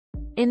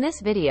In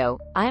this video,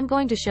 I am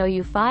going to show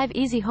you 5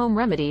 easy home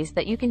remedies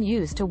that you can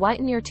use to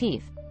whiten your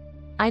teeth.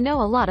 I know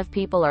a lot of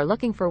people are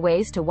looking for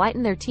ways to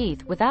whiten their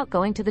teeth without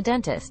going to the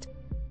dentist.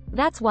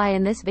 That's why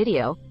in this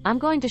video, I'm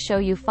going to show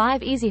you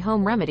 5 easy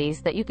home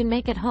remedies that you can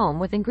make at home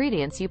with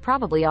ingredients you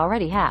probably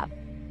already have.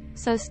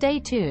 So stay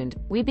tuned,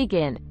 we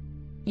begin.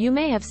 You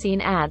may have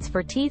seen ads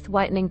for teeth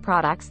whitening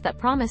products that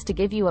promise to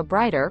give you a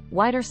brighter,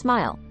 whiter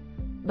smile.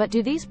 But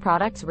do these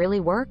products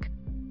really work?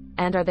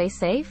 And are they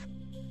safe?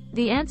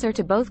 The answer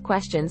to both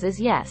questions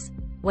is yes.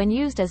 When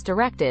used as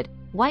directed,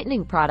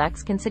 whitening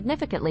products can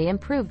significantly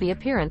improve the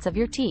appearance of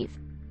your teeth.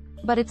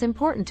 But it's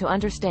important to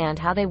understand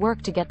how they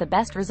work to get the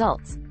best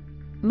results.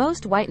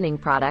 Most whitening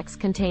products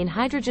contain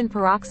hydrogen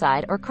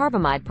peroxide or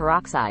carbamide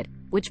peroxide,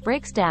 which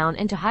breaks down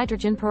into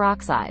hydrogen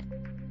peroxide.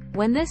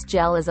 When this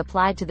gel is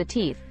applied to the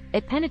teeth,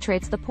 it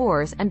penetrates the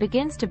pores and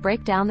begins to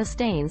break down the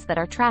stains that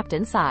are trapped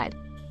inside.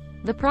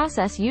 The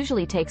process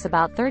usually takes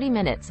about 30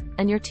 minutes,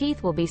 and your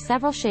teeth will be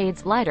several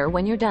shades lighter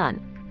when you're done.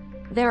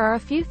 There are a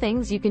few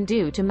things you can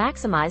do to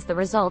maximize the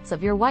results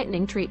of your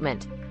whitening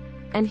treatment.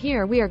 And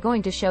here we are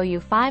going to show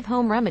you 5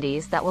 home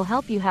remedies that will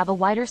help you have a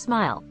whiter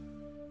smile.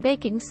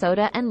 Baking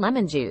soda and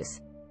lemon juice.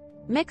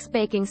 Mix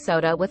baking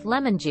soda with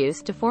lemon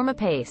juice to form a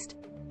paste.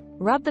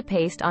 Rub the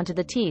paste onto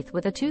the teeth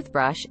with a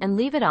toothbrush and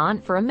leave it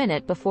on for a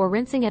minute before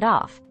rinsing it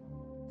off.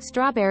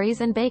 Strawberries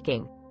and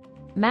baking.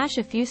 Mash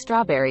a few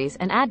strawberries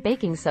and add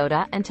baking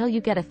soda until you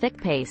get a thick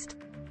paste.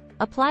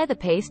 Apply the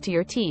paste to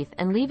your teeth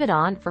and leave it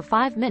on for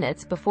 5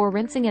 minutes before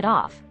rinsing it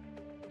off.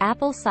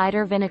 Apple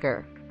cider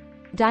vinegar.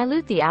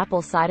 Dilute the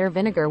apple cider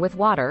vinegar with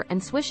water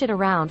and swish it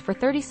around for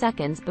 30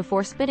 seconds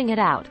before spitting it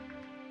out.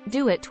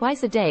 Do it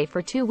twice a day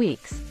for 2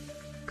 weeks.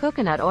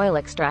 Coconut oil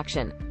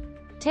extraction.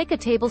 Take a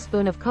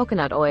tablespoon of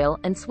coconut oil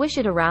and swish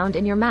it around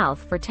in your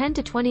mouth for 10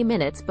 to 20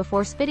 minutes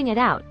before spitting it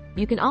out.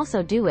 You can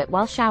also do it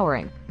while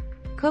showering.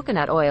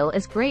 Coconut oil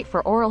is great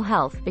for oral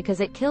health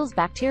because it kills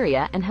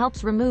bacteria and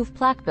helps remove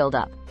plaque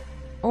buildup.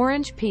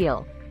 Orange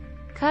peel.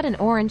 Cut an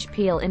orange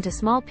peel into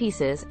small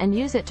pieces and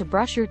use it to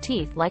brush your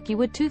teeth like you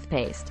would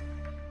toothpaste.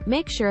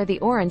 Make sure the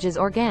orange is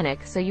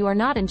organic so you are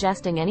not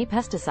ingesting any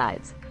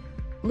pesticides.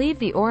 Leave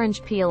the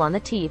orange peel on the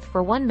teeth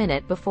for 1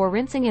 minute before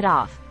rinsing it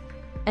off.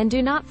 And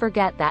do not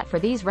forget that for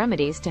these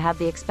remedies to have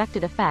the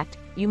expected effect,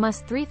 you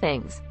must 3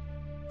 things.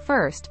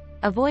 First,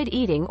 avoid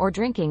eating or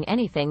drinking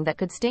anything that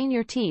could stain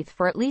your teeth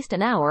for at least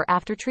an hour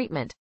after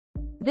treatment.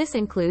 This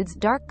includes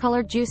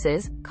dark-colored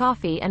juices,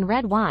 coffee, and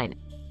red wine.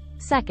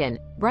 Second,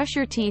 brush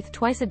your teeth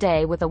twice a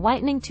day with a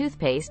whitening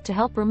toothpaste to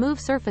help remove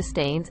surface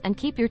stains and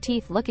keep your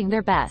teeth looking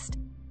their best.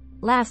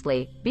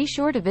 Lastly, be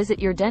sure to visit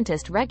your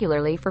dentist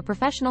regularly for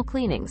professional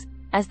cleanings,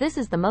 as this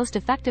is the most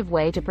effective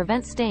way to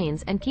prevent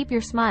stains and keep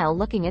your smile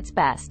looking its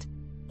best.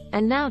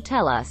 And now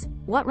tell us,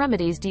 what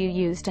remedies do you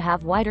use to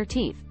have whiter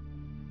teeth?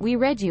 We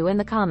read you in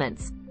the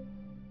comments.